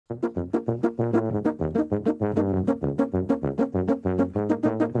The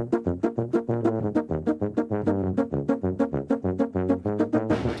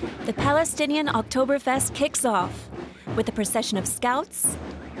Palestinian Oktoberfest kicks off with a procession of scouts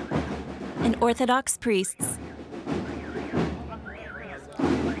and Orthodox priests.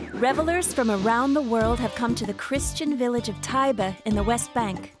 Revelers from around the world have come to the Christian village of Taybeh in the West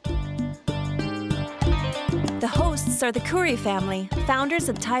Bank. The hosts are the Khoury family, founders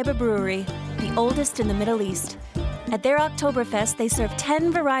of Taybeh Brewery, the oldest in the Middle East. At their Oktoberfest, they serve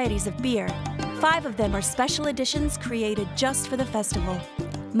 10 varieties of beer. 5 of them are special editions created just for the festival.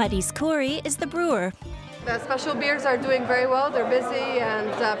 Madis Khoury is the brewer. The special beers are doing very well. They're busy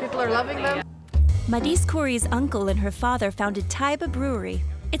and people are loving them. Madis Khoury's uncle and her father founded Taybeh Brewery.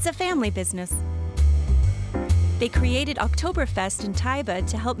 It's a family business. They created Oktoberfest in Taybeh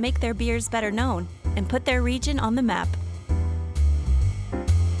to help make their beers better known and put their region on the map.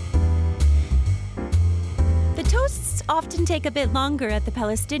 The toasts often take a bit longer at the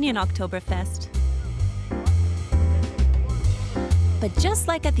Palestinian Oktoberfest. But just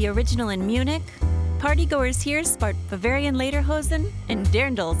like at the original in Munich, partygoers here sport Bavarian Lederhosen and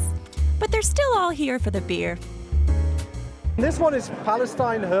Dirndls. But they're still all here for the beer. This one is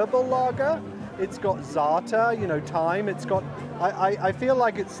Palestine herbal lager. It's got za'atar, you know, thyme. It's got, I feel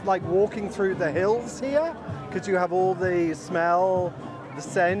like it's like walking through the hills here because you have all the smell, the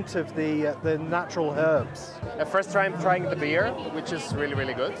scent of the natural herbs. First time trying the beer, which is really,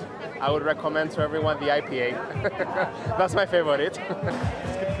 really good. I would recommend to everyone the IPA. That's my favorite.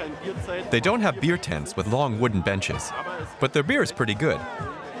 They don't have beer tents with long wooden benches, but their beer is pretty good.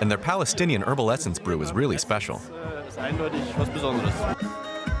 And their Palestinian herbal essence brew is really special.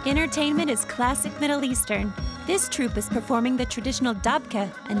 Entertainment is classic Middle Eastern. This troupe is performing the traditional Dabke,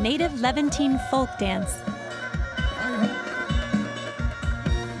 a native Levantine folk dance.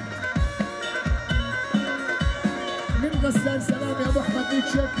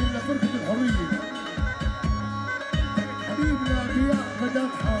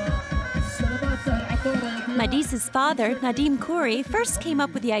 Madis's father, Nadim Khoury, first came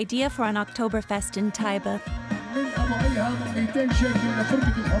up with the idea for an Oktoberfest in Taybeh.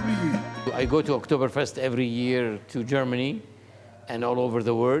 I go to Oktoberfest every year to Germany and all over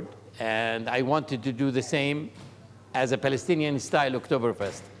the world, and I wanted to do the same as a Palestinian-style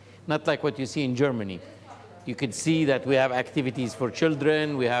Oktoberfest, not like what you see in Germany. You can see that we have activities for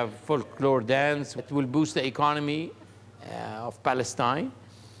children, we have folklore dance. It will boost the economy of Palestine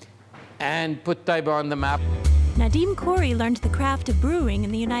and put Taybeh on the map. Nadim Khoury learned the craft of brewing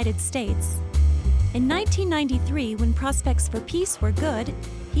in the United States. In 1993, when prospects for peace were good,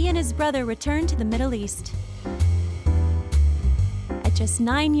 he and his brother returned to the Middle East. At just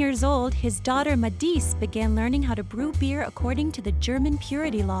 9 years old, his daughter Madis began learning how to brew beer according to the German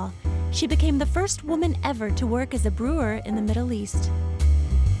purity law. She became the first woman ever to work as a brewer in the Middle East.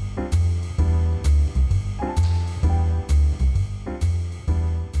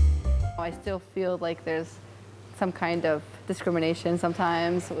 I still feel like there's some kind of discrimination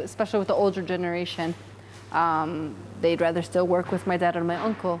sometimes, especially with the older generation. They'd rather still work with my dad and my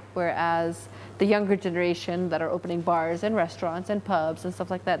uncle, whereas the younger generation that are opening bars and restaurants and pubs and stuff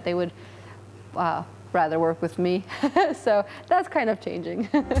like that, they would rather work with me. So that's kind of changing.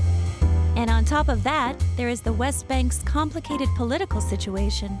 And on top of that, there is the West Bank's complicated political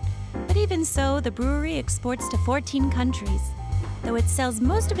situation. But even so, the brewery exports to 14 countries, though it sells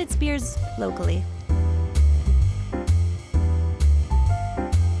most of its beers locally.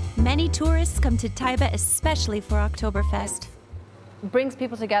 Many tourists come to Taybeh especially for Oktoberfest. It brings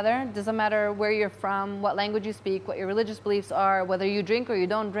people together. It doesn't matter where you're from, what language you speak, what your religious beliefs are, whether you drink or you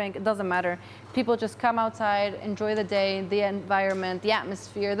don't drink, it doesn't matter. People just come outside, enjoy the day, the environment, the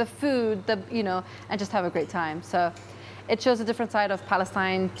atmosphere, the food, and just have a great time. So it shows a different side of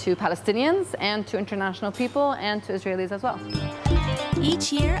Palestine to Palestinians and to international people and to Israelis as well.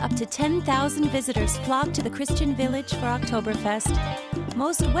 Each year, up to 10,000 visitors flock to the Christian village for Oktoberfest.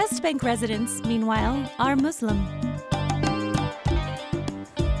 Most West Bank residents, meanwhile, are Muslim.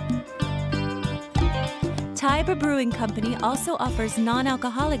 Taybeh Brewing Company also offers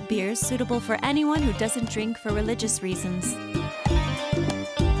non-alcoholic beers suitable for anyone who doesn't drink for religious reasons.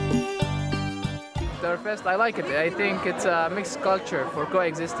 Oktoberfest, I like it. I think it's a mixed culture for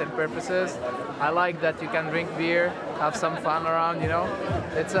coexistence purposes. I like that you can drink beer, have some fun around, you know.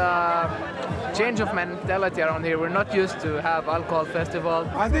 It's a change of mentality around here. We're not used to have alcohol festival.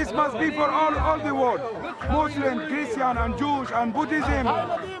 And this must be for all the world. Muslim, Christian, and Jewish, and Buddhism.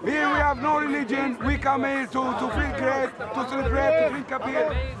 Here we have no religion. We come here to feel great, to celebrate, to drink a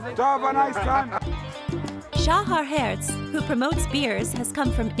beer, to have a nice time. Shahar Herz, who promotes beers, has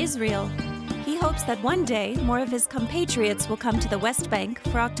come from Israel. He hopes that one day more of his compatriots will come to the West Bank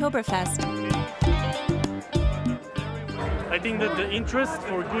for Oktoberfest. I think that the interest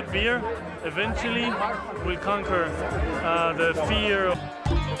for good beer eventually will conquer the fear.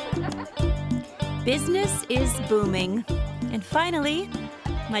 Business is booming. And finally,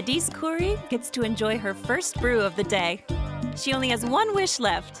 Madis Khoury gets to enjoy her first brew of the day. She only has one wish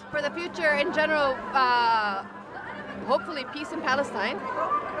left. For the future in general, hopefully peace in Palestine.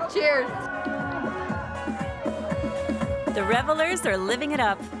 Cheers. The revelers are living it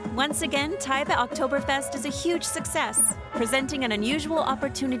up. Once again, Taybeh Oktoberfest is a huge success, presenting an unusual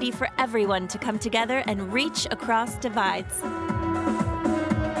opportunity for everyone to come together and reach across divides.